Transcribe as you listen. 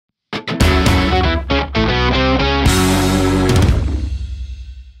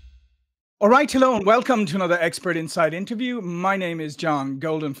All right, hello and welcome to another Expert Inside interview. My name is John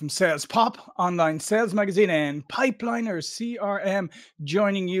Golden from Sales Pop, online sales magazine and Pipeliner CRM,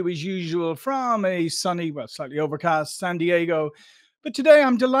 joining you as usual from a sunny, well, slightly overcast San Diego. But today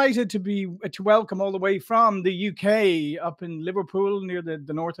I'm delighted to welcome all the way from the UK, up in Liverpool, near the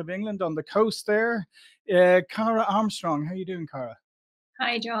north of England, on the coast there, Cara Armstrong. How you doing, Cara?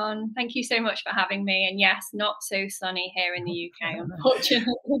 Hi, John. Thank you so much for having me. And yes, not so sunny here in the UK,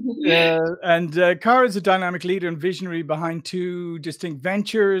 unfortunately. And Cara is a dynamic leader and visionary behind two distinct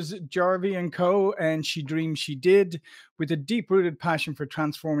ventures, Jarvie and Co. and She Dreamed She Did, with a deep-rooted passion for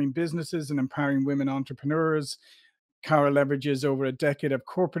transforming businesses and empowering women entrepreneurs. Cara leverages over a decade of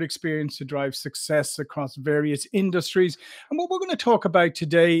corporate experience to drive success across various industries. And what we're going to talk about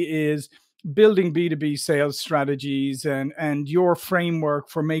today is building B2B sales strategies and your framework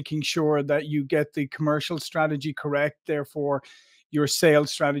for making sure that you get the commercial strategy correct. Therefore, your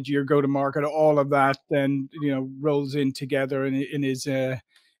sales strategy, your go-to-market, all of that then rolls in together and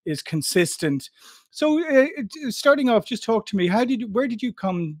is consistent. So, starting off, just talk to me. Where did you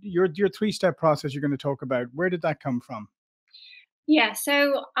come? Your three-step process you're going to talk about. Where did that come from? Yeah,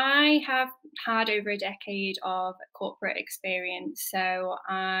 so I have had over a decade of corporate experience. So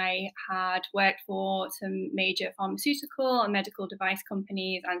I had worked for some major pharmaceutical and medical device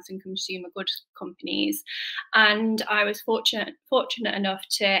companies and some consumer goods companies. And I was fortunate enough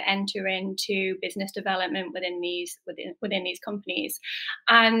to enter into business development within these companies.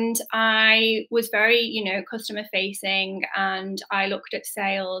 And I was very, customer facing, and I looked at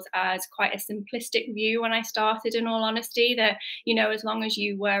sales as quite a simplistic view when I started, in all honesty, that as long as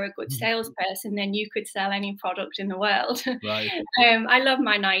you were a good salesperson, then you could sell any product in the world. Right. I love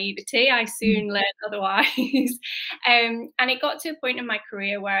my naivety. I soon learned otherwise. And it got to a point in my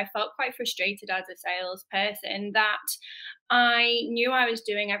career where I felt quite frustrated as a salesperson that I knew I was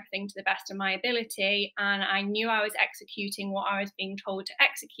doing everything to the best of my ability, and I knew I was executing what I was being told to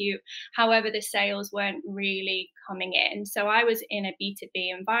execute. However, the sales weren't really coming in. So I was in a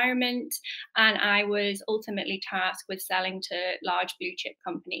B2B environment, and I was ultimately tasked with selling to large blue chip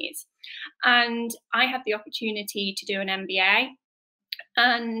companies. And I had the opportunity to do an MBA.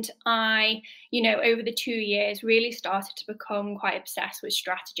 And I, over the 2 years, really started to become quite obsessed with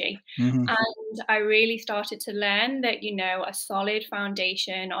strategy. Mhm. And I really started to learn that, a solid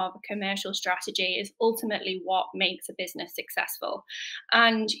foundation of a commercial strategy is ultimately what makes a business successful.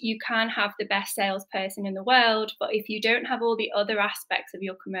 And you can have the best salesperson in the world, but if you don't have all the other aspects of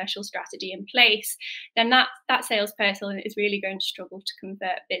your commercial strategy in place, then that salesperson is really going to struggle to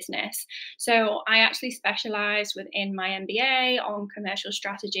convert business. So I actually specialized within my MBA on commercial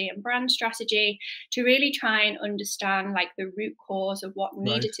strategy and brand strategy to really try and understand like the root cause of what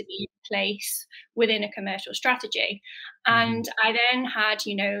Right. needed to be in place within a commercial strategy. Mhm. And I then had,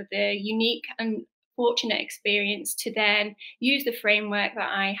 the unique and fortunate experience to then use the framework that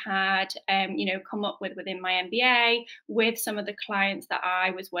I had, come up with within my MBA with some of the clients that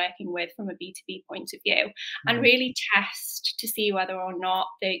I was working with from a B2B point of view, and Right. really test to see whether or not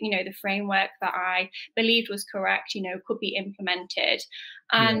the framework that I believed was correct, could be implemented.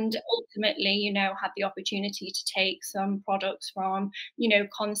 Yeah. And ultimately, had the opportunity to take some products from,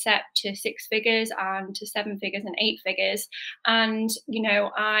 concept to six figures and to seven figures and eight figures. And,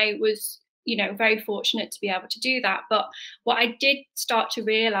 I was, very fortunate to be able to do that. But what I did start to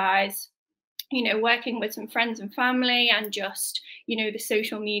realize, working with some friends and family and just, the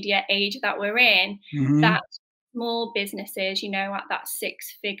social media age that we're in, Mhm. that small businesses, at that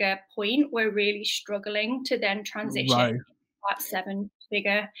six figure point, were really struggling to then transition Right. that seven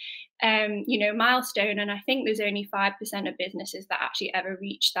figure, milestone. And I think there's only 5% of businesses that actually ever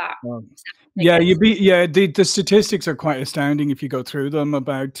reach that Well, seven yeah, figures. the statistics are quite astounding if you go through them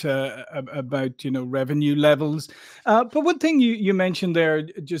about revenue levels. But one thing you mentioned there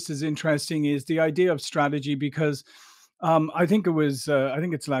just as interesting is the idea of strategy, because I think I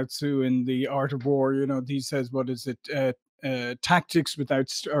think it's Lao Tzu in The Art of War. He says, what is it? Tactics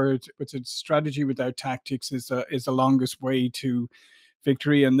without or what's it? Strategy without tactics is the longest way to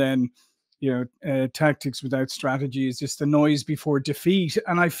victory. And then tactics without strategy is just the noise before defeat.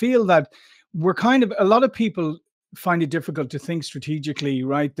 And I feel that a lot of people find it difficult to think strategically,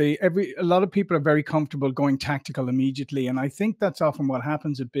 right? A lot of people are very comfortable going tactical immediately, and I think that's often what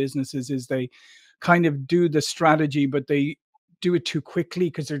happens at businesses is they kind of do the strategy, but they do it too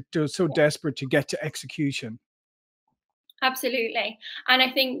quickly because they're so desperate to get to execution. Absolutely. And I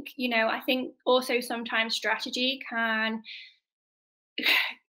think also sometimes strategy can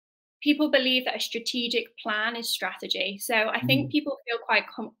people believe that a strategic plan is strategy. So I think people feel quite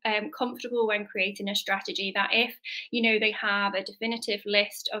comfortable when creating a strategy, that if, they have a definitive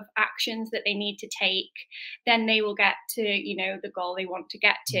list of actions that they need to take, then they will get to, the goal they want to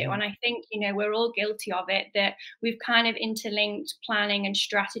get to. Mm-hmm. And I think, we're all guilty of it, that we've kind of interlinked planning and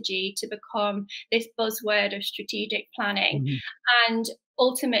strategy to become this buzzword of strategic planning. Mm-hmm. And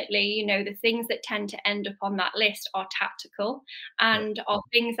ultimately, the things that tend to end up on that list are tactical Yeah. and are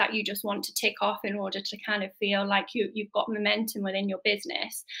things that you just want to tick off in order to kind of feel like you've got momentum within your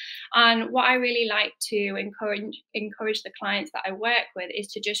business. And what I really like to encourage the clients that I work with is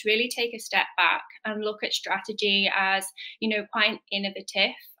to just really take a step back and look at strategy as, quite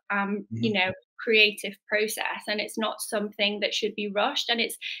innovative, Mm-hmm. creative process. And it's not something that should be rushed. And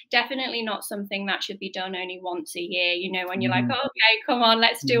it's definitely not something that should be done only once a year, when you're like, Mm-hmm. oh, okay, come on,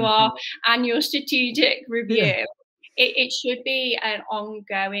 let's do Mm-hmm. our annual strategic Yeah. review. It should be an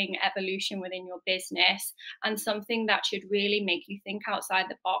ongoing evolution within your business, and something that should really make you think outside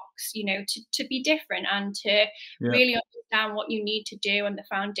the box, to be different and to Yeah. really understand what you need to do and the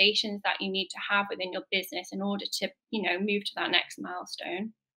foundations that you need to have within your business in order to, move to that next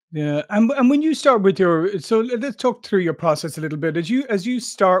milestone. Yeah, and when you start with your, so let's talk through your process a little bit. As you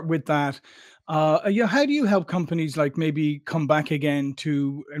start with that, how do you help companies like maybe come back again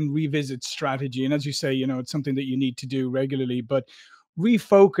to and revisit strategy? And as you say, it's something that you need to do regularly, but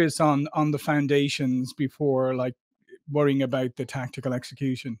refocus on the foundations before like worrying about the tactical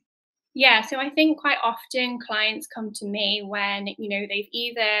execution. Yeah, so I think quite often clients come to me when, they've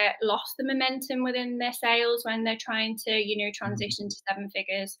either lost the momentum within their sales when they're trying to, Mhm. transition to seven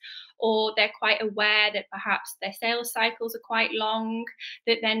figures, or they're quite aware that perhaps their sales cycles are quite long,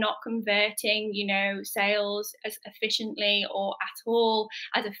 that they're not converting, sales as efficiently or at all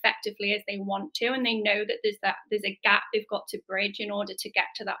as effectively as they want to. And they know that there's a gap they've got to bridge in order to get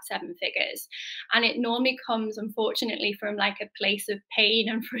to that seven figures. And it normally comes, unfortunately, from like a place of pain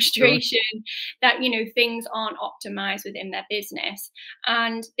and Sure. frustration that, things aren't optimized within their business.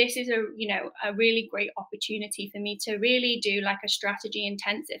 And this is a really great opportunity for me to really do like a strategy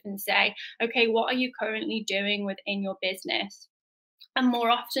intensive and say, okay, what are you currently doing within your business? And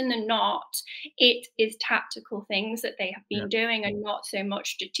more often than not, it is tactical things that they have Yeah. been doing and not so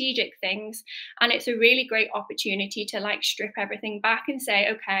much strategic things. And it's a really great opportunity to like strip everything back and say,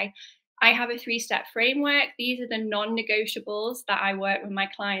 okay, I have a 3-step framework. These are the non-negotiables that I work with my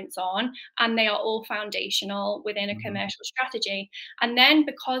clients on, and they are all foundational within a Mhm. commercial strategy. And then,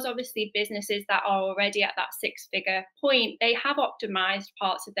 because obviously businesses that are already at that six-figure point, they have optimized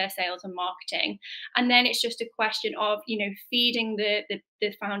parts of their sales and marketing. And then it's just a question of, feeding the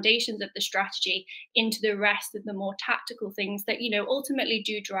foundations of the strategy into the rest of the more tactical things that, ultimately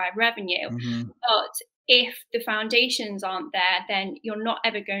do drive revenue. Mhm. But if the foundations aren't there, then you're not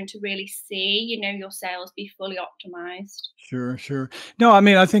ever going to really see, your sales be fully optimized. Sure, sure. No, I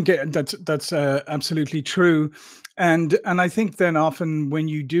mean, I think that's absolutely true, and I think then often when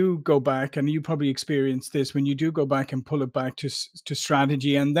you do go back, and you probably experience this, when you do go back and pull it back to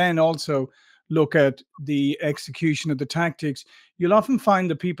strategy, and then also look at the execution of the tactics, you'll often find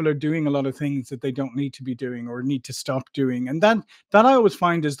that people are doing a lot of things that they don't need to be doing or need to stop doing, and that I always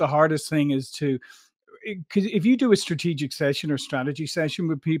find is the hardest thing is to because if you do a strategic session or strategy session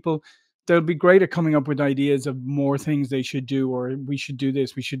with people, they'll be great at coming up with ideas of more things they should do, or we should do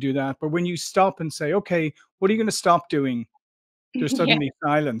this, we should do that. But when you stop and say, okay, what are you going to stop doing? There's Yeah, suddenly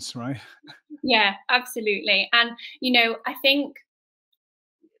silence, right? yeah, absolutely. And, I think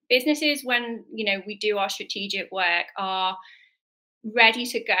businesses, when, we do our strategic work, are ready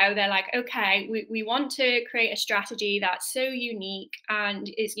to go. They're like, okay, we want to create a strategy that's so unique and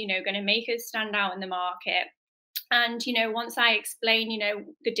is, going to make us stand out in the market. And, once I explain,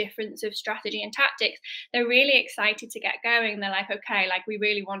 the difference of strategy and tactics, they're really excited to get going. They're like, okay, like we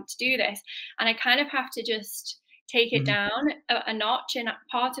really want to do this. And I kind of have to just take it Mhm. down a notch. And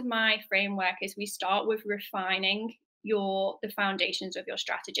part of my framework is we start with refining the foundations of your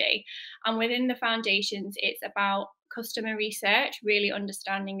strategy. And within the foundations, it's about customer research, really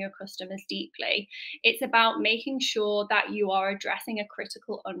understanding your customers deeply. It's about making sure that you are addressing a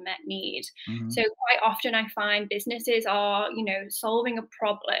critical unmet need. Mhm. So quite often I find businesses are, solving a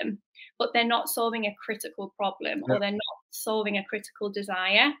problem, but they're not solving a critical problem, Yeah. or they're not solving a critical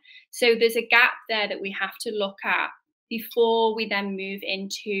desire. So there's a gap there that we have to look at before we then move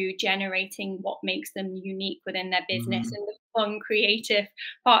into generating what makes them unique within their business. Mhm. And fun, creative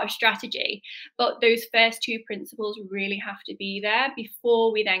part of strategy. But those first two principles really have to be there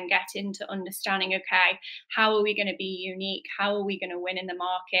before we then get into understanding, okay, how are we going to be unique? How are we going to win in the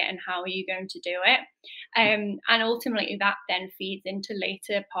market? And how are you going to do it? And ultimately, that then feeds into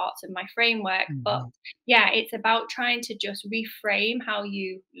later parts of my framework. But Mhm. yeah, it's about trying to just reframe how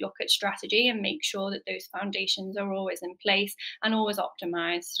you look at strategy and make sure that those foundations are always in place and always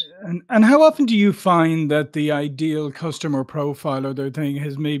optimized. And how often do you find that the ideal customer profile or their thing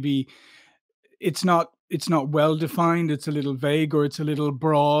has maybe it's not well defined, it's a little vague, or it's a little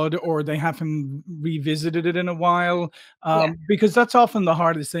broad, or they haven't revisited it in a while? Yeah. Because that's often the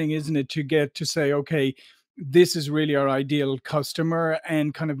hardest thing, isn't it, to get to say, okay, this is really our ideal customer,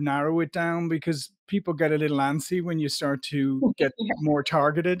 and kind of narrow it down, because people get a little antsy when you start to get more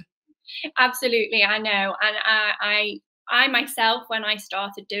targeted. Absolutely, I know, and I myself, when I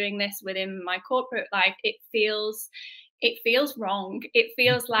started doing this within my corporate life, it feels wrong. It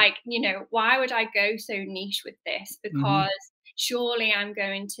feels like, why would I go so niche with this? Mhm. Because surely I'm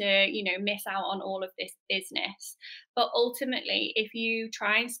going to, miss out on all of this business. But ultimately, if you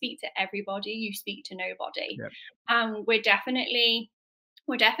try and speak to everybody, you speak to nobody. Yep. And we're definitely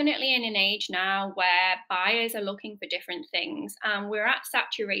in an age now where buyers are looking for different things, and we're at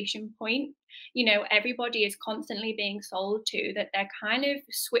saturation point. Everybody is constantly being sold to that they're kind of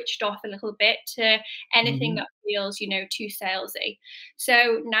switched off a little bit to anything Mhm. that feels, too salesy.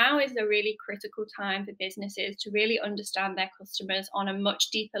 So now is a really critical time for businesses to really understand their customers on a much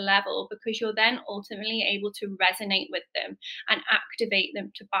deeper level, because you're then ultimately able to resonate with them and activate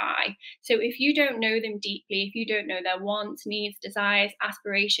them to buy. So if you don't know them deeply, if you don't know their wants, needs, desires,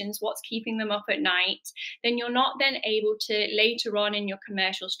 aspirations, what's keeping them up at night, then you're not then able to later on in your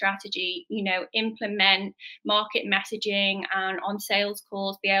commercial strategy, implement market messaging and on sales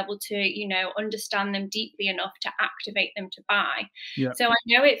calls be able to, understand them deeply enough to activate them to buy. Yeah. So I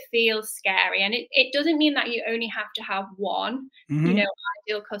know it feels scary, and it doesn't mean that you only have to have one, Mhm.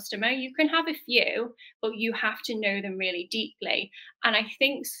 ideal customer. You can have a few, but you have to know them really deeply. And I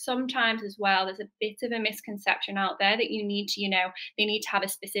think sometimes as well, there's a bit of a misconception out there that you need to, they need to have a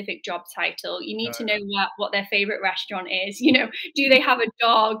specific job title. You need to know what their favorite restaurant is. Do they have a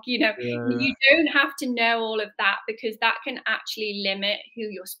dog? Yeah, You don't have to know all of that, because that can actually limit who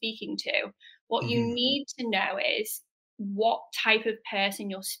you're speaking to. What you mhm. need to know is what type of person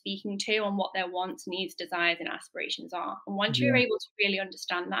you're speaking to and what their wants, needs, desires, and aspirations are. And once you're Yeah. able to really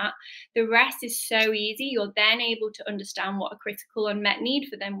understand that, the rest is so easy. You're then able to understand what a critical unmet need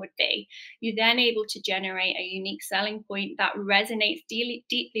for them would be. You're then able to generate a unique selling point that resonates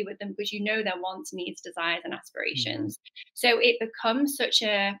deeply with them, because you know their wants, needs, desires, and Yeah. aspirations. So it becomes such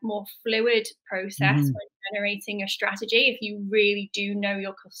a more fluid process Mhm. when generating a strategy if you really do know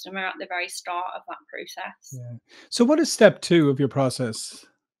your customer at the very start of that process. Yeah. So what is step 2 of your process?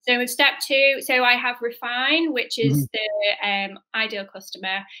 So with step two, so I have refine, which Mhm. is the ideal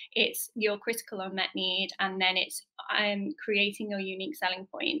customer. It's your critical unmet need, and then it's creating your unique selling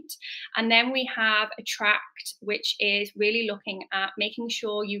point. And then we have attract, which is really looking at making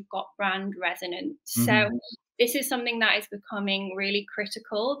sure you've got brand resonance. So Mhm. this is something that is becoming really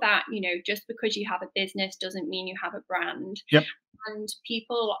critical, that, just because you have a business doesn't mean you have a brand. Yep. And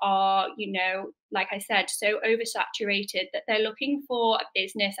people are, like I said, so oversaturated that they're looking for a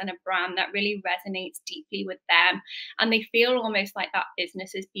business and a brand that really resonates deeply with them. And they feel almost like that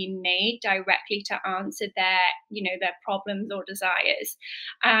business has been made directly to answer their problems or desires.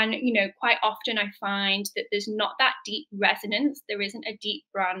 And, quite often I find that there's not that deep resonance. There isn't a deep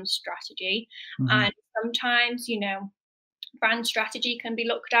brand strategy. Mhm. And sometimes, brand strategy can be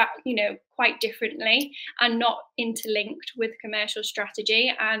looked at, quite differently and not interlinked with commercial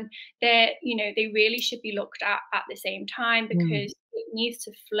strategy. And they really should be looked at the same time, Mm. because it needs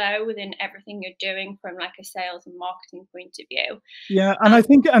to flow within everything you're doing from like a sales and marketing point of view. Yeah, and I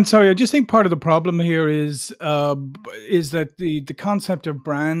think, I'm sorry, I just think part of the problem here is that the concept of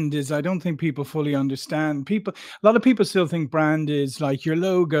brand is, I don't think people fully understand. A lot of people still think brand is like your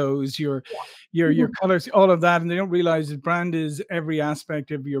logos, your Mhm. colors, all of that, and they don't realize that brand is every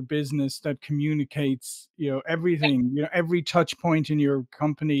aspect of your business that communicates, everything. Every touch point in your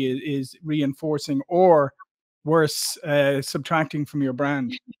company is reinforcing, or worse, subtracting from your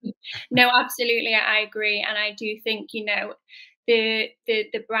brand. No, absolutely, I agree. And I do think,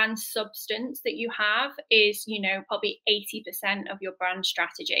 the brand substance that you have is, you know, probably 80% of your brand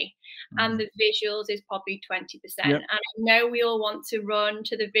strategy, and the visuals is probably 20%. Yep. And I know we all want to run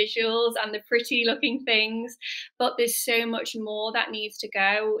to the visuals and the pretty looking things, but there's so much more that needs to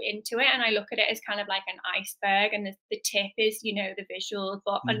go into it. And I look at it as kind of like an iceberg, and the tip is, you know, the visuals,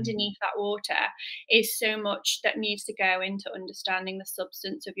 but underneath that water is so much that needs to go into understanding the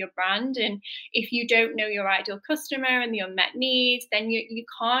substance of your brand. And if you don't know your ideal customer and the unmet needs, then you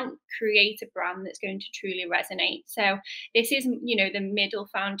can't create a brand that's going to truly resonate. So this is, you know, the middle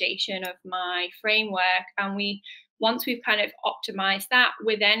foundation of my framework. And once we've kind of optimized that,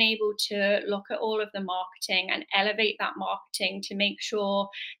 we're then able to look at all of the marketing and elevate that marketing to make sure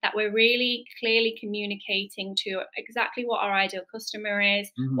that we're really clearly communicating to exactly what our ideal customer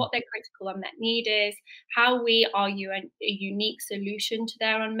is, what their critical unmet need is, how we are a unique solution to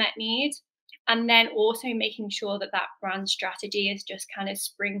their unmet needs. And then also making sure that that brand strategy is just kind of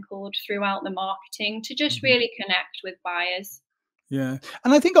sprinkled throughout the marketing to just really connect with buyers. Yeah.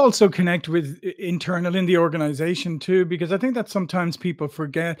 And I think also connect with internal in the organization too, because I think that sometimes people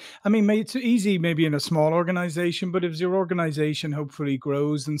forget. I mean, it's easy maybe in a small organization, but if your organization hopefully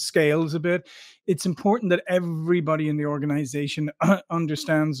grows and scales a bit, it's important that everybody in the organization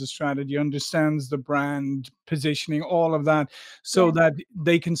understands the strategy, understands the brand positioning, all of that, so that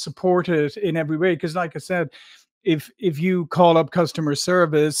they can support it in every way. Because like I said, if you call up customer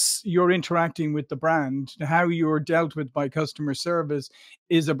service, you're interacting with the brand. How you're dealt with by customer service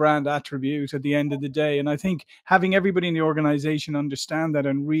is a brand attribute at the end of the day. And I think having everybody in the organization understand that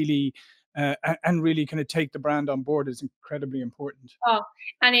and really kind of take the brand on board is incredibly important. Oh,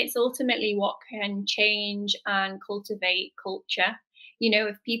 and it's ultimately what can change and cultivate culture. You know,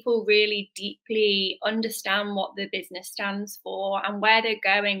 if people really deeply understand what the business stands for and where they're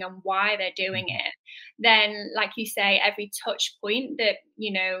going and why they're doing it, then, like you say, every touch point that,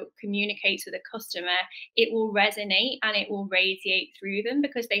 you know, communicates with a customer, it will resonate and it will radiate through them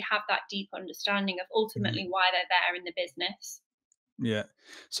because they have that deep understanding of ultimately why they're there in the business. Yeah.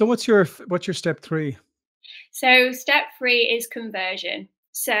 So what's your step three? So step three is conversion.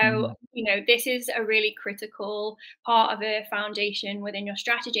 So, Mhm. you know, this is a really critical part of a foundation within your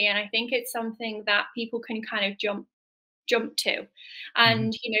strategy. And I think it's something that people can kind of jump to. Mhm.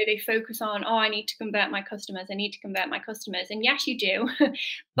 And, you know, they focus on, oh, I need to convert my customers. I need to convert my customers. And yes, you do. Mhm.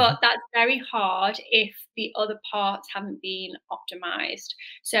 But that's very hard if the other parts haven't been optimized.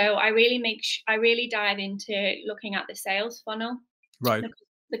 So I really dive into looking at the sales funnel, Right. the,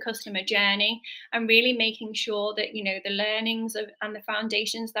 the customer journey, and really making sure that, you know, the learnings and the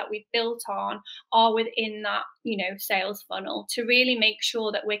foundations that we've built on are within that, you know, sales funnel, to really make sure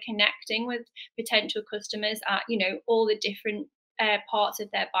that we're connecting with potential customers at, you know, all the different parts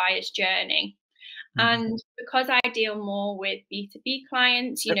of their buyer's journey. Mhm. And because I deal more with B2B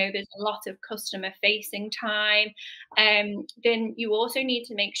clients, you Yep. know, there's a lot of customer facing time. Then you also need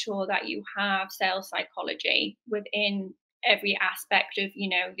to make sure that you have sales psychology within every aspect of, you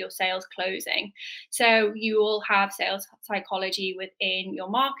know, your sales closing. So you will have sales psychology within your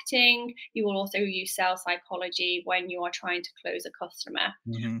marketing. You will also use sales psychology when you are trying to close a customer.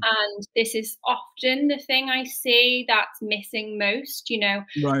 Mhm. And this is often the thing I see that's missing most, you know,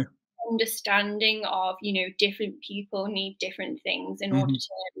 Right. understanding of, you know, different people need different things in order Mhm. to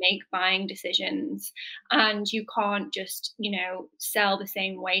make buying decisions, and you can't just, you know, sell the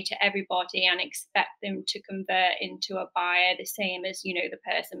same way to everybody and expect them to convert into a buyer the same as, you know, the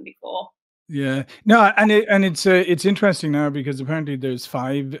person before. Yeah. No, it's interesting now because apparently there's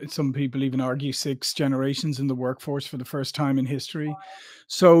five, some people even argue six generations in the workforce for the first time in history.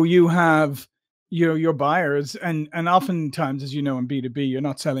 So you have your buyers and oftentimes, as you know, in B2B, you're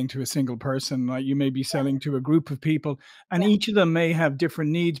not selling to a single person, right? You may be selling to a group of people, and Yeah. each of them may have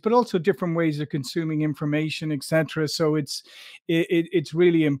different needs, but also different ways of consuming information, etc. So it's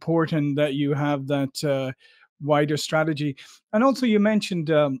really important that you have that wider strategy. And also you mentioned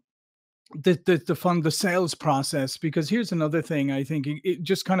the sales process, because here's another thing. I think it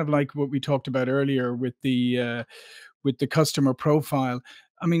just kind of like what we talked about earlier with the customer profile.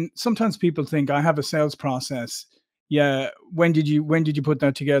 I mean, sometimes people think I have a sales process. Yeah, when did you put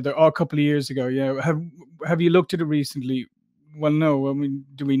that together? Oh, a couple of years ago. Yeah, have you looked at it recently? Well, no. I mean,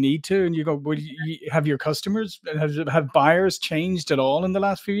 do we need to? And you go, well, have your customers, have buyers changed at all in the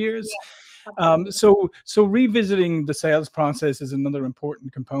last few years? Yeah, absolutely. So revisiting the sales process is another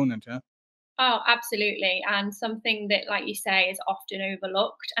important component. Yeah. Oh, absolutely. And something that, like you say, is often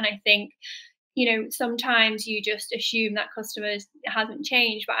overlooked. And I think, you know, sometimes you just assume that customers hasn't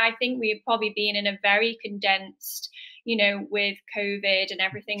changed, but I think we've probably been in a very condensed, you know, with COVID and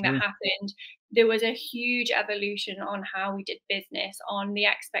everything that True. happened. there was a huge evolution on how we did business, on the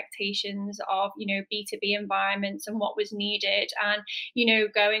expectations of, B2B environments and what was needed. And,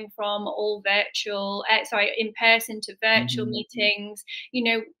 going from all virtual, in person to virtual meetings,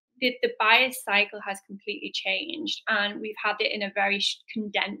 the buyer's cycle has completely changed, and we've had it in a very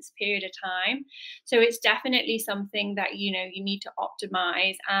condensed period of time. So it's definitely something that you need to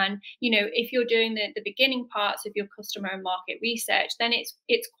optimize. And if you're doing the beginning parts of your customer and market research, then it's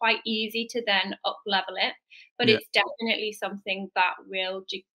quite easy to then up level it. But Yeah. it's definitely something that will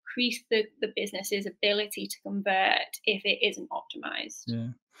decrease the business's ability to convert if it isn't optimized. Yeah.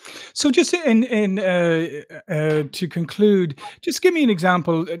 So just to conclude, just give me an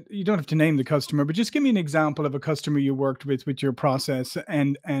example. You don't have to name the customer, but just give me an example of a customer you worked with your process,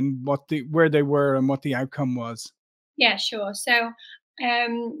 and where they were and what the outcome was. Yeah, sure. So,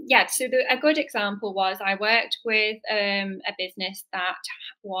 a good example was I worked with a business that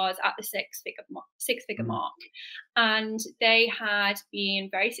was at the six figure Mm. mark, and they had been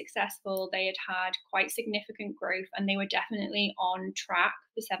very successful. They had had quite significant growth, and they were definitely on track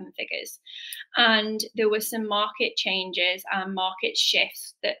for seven figures. And there were some market changes and market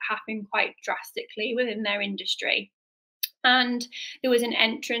shifts that happened quite drastically within their industry. And there was an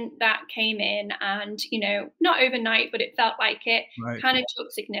entrant that came in, and not overnight, but it felt like it Right. kind of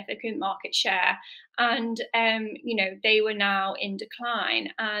took significant market share. And they were now in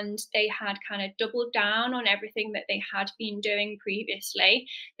decline, and they had kind of doubled down on everything that they had been doing previously,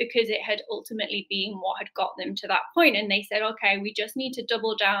 because it had ultimately been what had got them to that point. And they said, okay, we just need to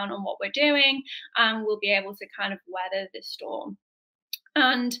double down on what we're doing, and we'll be able to kind of weather the storm.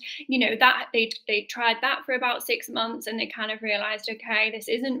 And that they tried that for about 6 months, and they kind of realized, okay, this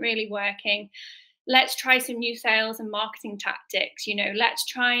isn't really working. Let's try some new sales and marketing tactics. Let's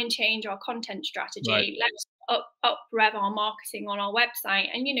try and change our content Right. strategy. Let's up rev our marketing on our website.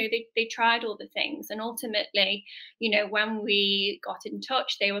 And they tried all the things, and ultimately, when we got in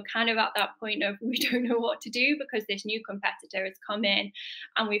touch, they were kind of at that point of, we don't know what to do, because this new competitor has come in,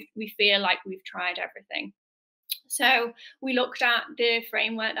 and we feel like we've tried everything. So we looked at the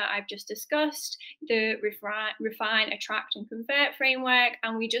framework that I've just discussed, the refine, attract, and convert framework,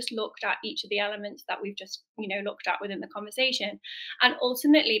 and we just looked at each of the elements that we've just looked at within the conversation. And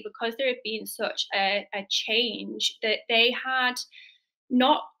ultimately, because there had been such a change, that they had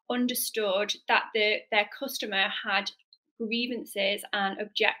not understood that their customer had grievances and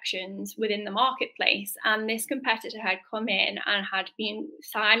objections within the marketplace, and this competitor had come in and had been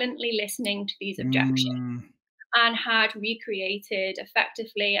silently listening to these objections, Mm. and had recreated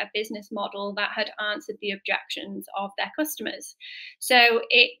effectively a business model that had answered the objections of their customers. So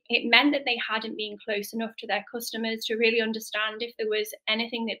it meant that they hadn't been close enough to their customers to really understand if there was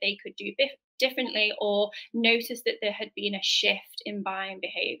anything that they could do differently, or notice that there had been a shift in buying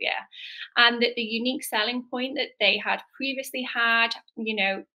behavior, and that the unique selling point that they had previously had,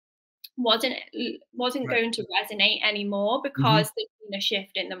 wasn't Right. going to resonate anymore, Hmm. because there's been a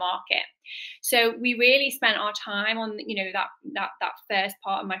shift in the market. So we really spent our time on that first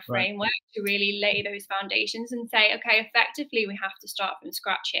part of my Right. framework, to really lay those foundations and say, okay, effectively we have to start from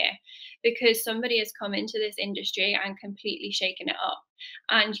scratch here, because somebody has come into this industry and completely shaken it up,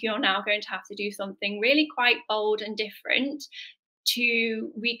 and you're now going to have to do something really quite bold and different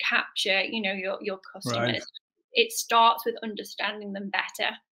to recapture your Right. customers. It starts with understanding them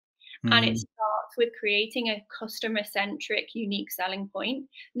better, and it Hmm. starts with creating a customer centric, unique selling point,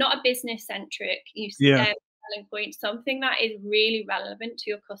 not a business centric Yeah. selling point, something that is really relevant to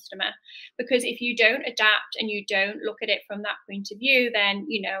your customer. Because if you don't adapt and you don't look at it from that point of view, then,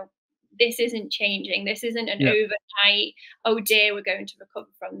 this isn't changing. This isn't an Yeah. overnight, oh dear, we're going to recover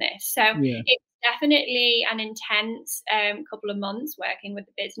from this. So Yeah. it's definitely an intense couple of months working with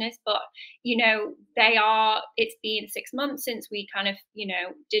the business, but it's been 6 months since we kind of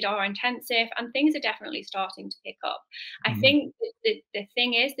did our intensive, and things are definitely starting to pick up. I Mhm. think the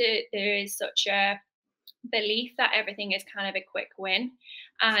thing is that there is such a belief that everything is kind of a quick win,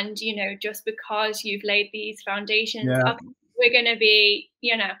 and just because you've laid these foundations, Yeah. okay, we're going to be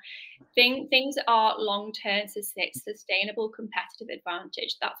things are long-term sustainable competitive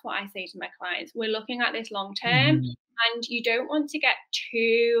advantage. That's what I say to my clients. We're looking at this long term, Mhm. and you don't want to get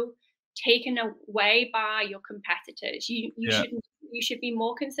too taken away by your competitors. Yeah. You should be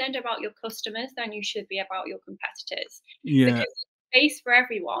more concerned about your customers than you should be about your competitors, Yeah. because space for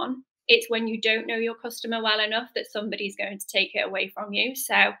everyone. It's when you don't know your customer well enough that somebody's going to take it away from you.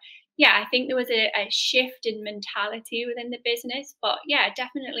 So yeah, I think there was a shift in mentality within the business, but yeah,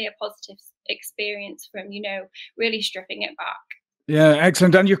 definitely a positive experience from, really stripping it back. Yeah,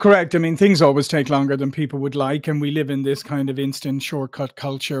 excellent. And you're correct. I mean, things always take longer than people would like. And we live in this kind of instant shortcut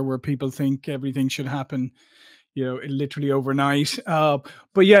culture where people think everything should happen, literally overnight.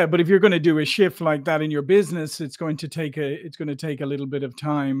 But yeah, but if you're going to do a shift like that in your business, it's going to take a little bit of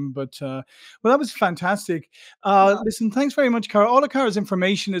time. But well, that was fantastic. Listen, thanks very much, Cara. All of Cara's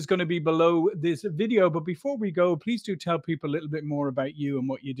information is going to be below this video. But before we go, please do tell people a little bit more about you and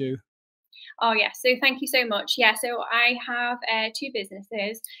what you do. Oh, yeah. So thank you so much. Yeah. So I have two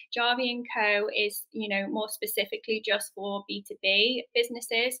businesses. Jarvie and Co is, more specifically just for B2B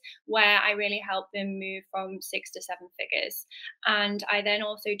businesses, where I really help them move from 6 to 7 figures. And I then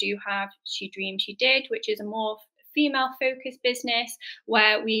also do have She Dreamed She Did, which is a more female focused business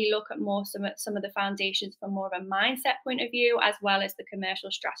where we look at more some of the foundations from more of a mindset point of view, as well as the commercial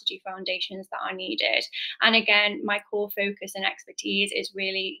strategy foundations that are needed. And again, my core focus and expertise is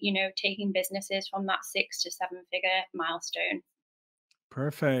really, taking businesses from that 6 to 7 figure milestone.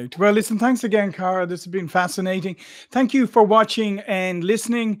 Perfect. Well, listen, thanks again, Cara. This has been fascinating. Thank you for watching and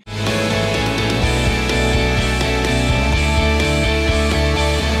listening.